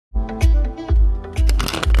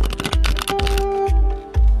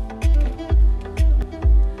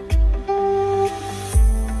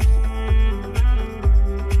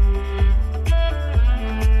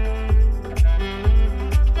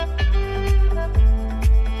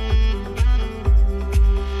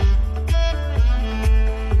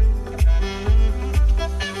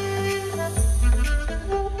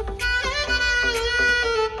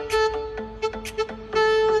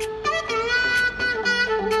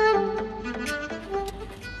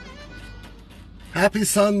Happy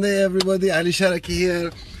Sunday, everybody. Ali Sharaki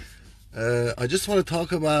here. I just want to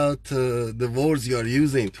talk about the words you are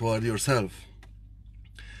using toward yourself.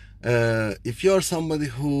 If you are somebody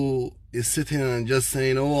who is sitting and just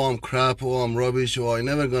saying, oh, I'm crap, or I'm rubbish, or I'm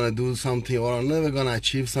never going to do something, or I'm never going to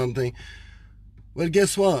achieve something, well,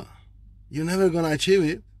 guess what? You're never going to achieve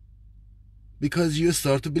it because you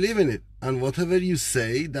start to believe in it. And whatever you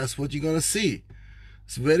say, that's what you're going to see.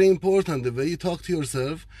 It's very important the way you talk to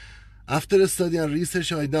yourself. After a study and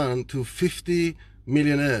research I done to 50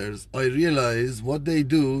 millionaires, I realized what they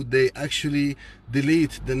do, they actually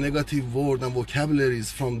delete the negative word and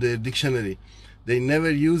vocabularies from their dictionary. They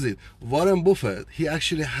never use it. Warren Buffett, he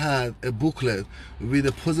actually had a booklet with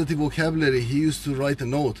a positive vocabulary. He used to write a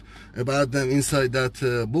note about them inside that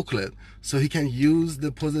booklet, so he can use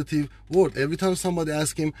the positive word. Every time somebody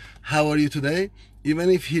asks him, how are you today? Even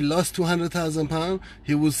if he lost 200,000 pounds,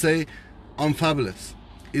 he would say, I'm fabulous.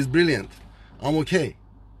 It's brilliant. I'm okay.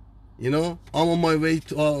 You know, I'm on my way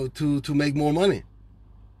to make more money.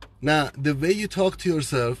 Now, the way you talk to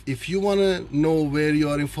yourself, if you want to know where you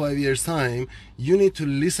are in 5 years' time, you need to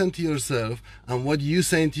listen to yourself and what you're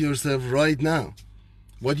saying to yourself right now.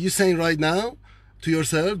 What you're saying right now to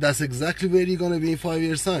yourself, that's exactly where you're going to be in 5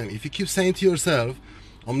 years' time. If you keep saying to yourself,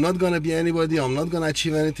 I'm not going to be anybody, I'm not going to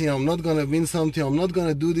achieve anything, I'm not going to win something, I'm not going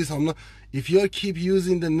to do this, if you keep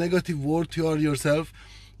using the negative word toward yourself,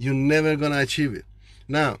 you're never going to achieve it.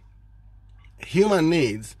 Now, human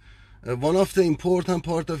needs, one of the important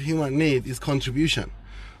part of human need is contribution.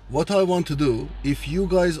 What I want to do, if you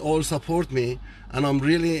guys all support me, and I'm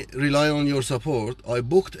really relying on your support, I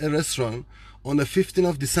booked a restaurant on the 15th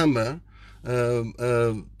of December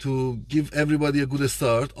to give everybody a good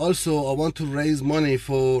start. Also, I want to raise money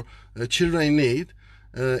for children in need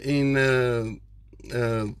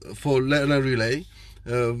for Learner Relay.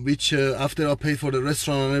 Which after I pay for the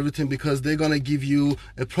restaurant and everything, because they're gonna give you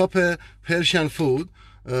a proper Persian food,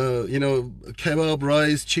 you know, kebab,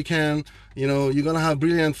 rice, chicken, you know, you're gonna have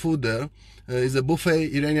brilliant food there. It's a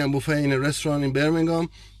buffet, Iranian buffet in a restaurant in Birmingham,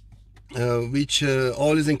 which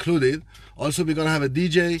all is included. Also, we're gonna have a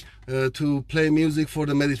DJ to play music for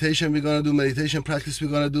the meditation. We're gonna do meditation practice. We're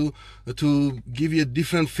gonna do to give you a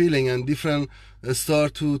different feeling and different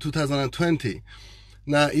start to 2020.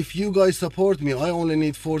 Now, if you guys support me, I only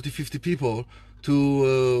need 40-50 people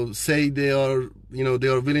to say they are, you know, they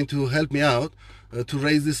are willing to help me out to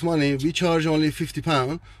raise this money. We charge only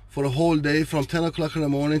 £50 for a whole day from 10 o'clock in the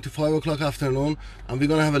morning to 5 o'clock afternoon, and we're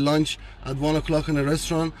gonna have a lunch at 1 o'clock in a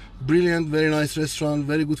restaurant. Brilliant, very nice restaurant,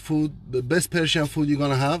 very good food, the best Persian food you're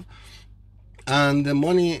gonna have. And the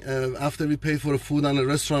money after we pay for the food and the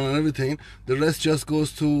restaurant and everything, the rest just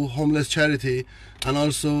goes to homeless charity and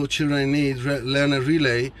also children in need, Learner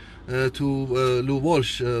Relay to Lou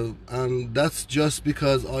Walsh, and that's just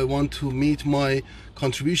because I want to meet my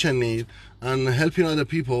contribution need and helping other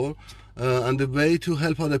people, and the way to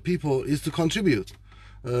help other people is to contribute.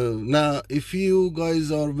 Now, if you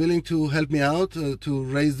guys are willing to help me out to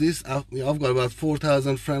raise this, I've got about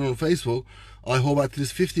 4,000 friends on Facebook. I hope at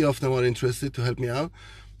least 50 of them are interested to help me out.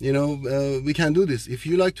 You know, we can do this. If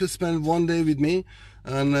you like to spend one day with me,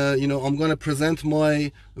 and you know, I'm going to present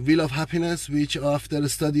my Wheel of Happiness, which after a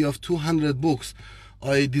study of 200 books,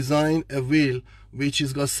 I designed a wheel which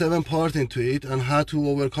has got 7 parts into it, and how to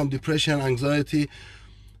overcome depression, anxiety.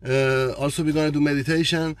 Also, we're going to do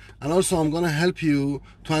meditation, and also I'm going to help you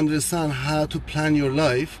to understand how to plan your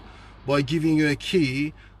life by giving you a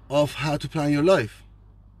key of how to plan your life.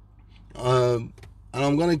 And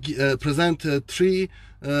I'm going to present 3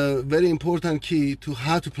 very important key to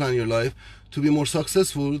how to plan your life to be more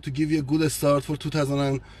successful, to give you a good start for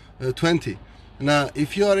 2020. Now,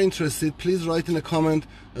 if you are interested, please write in a comment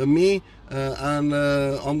me, and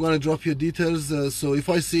I'm going to drop your details. So if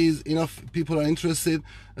I see enough people are interested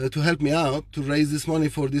to help me out to raise this money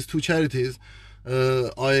for these 2 charities,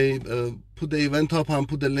 I put the event up and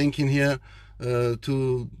put the link in here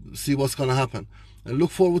to see what's going to happen. I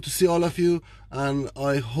look forward to see all of you, and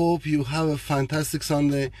I hope you have a fantastic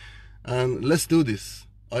Sunday, and let's do this.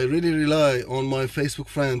 I really rely on my Facebook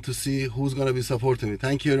friend to see who's going to be supporting me.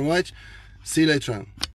 Thank you very much. See you later on.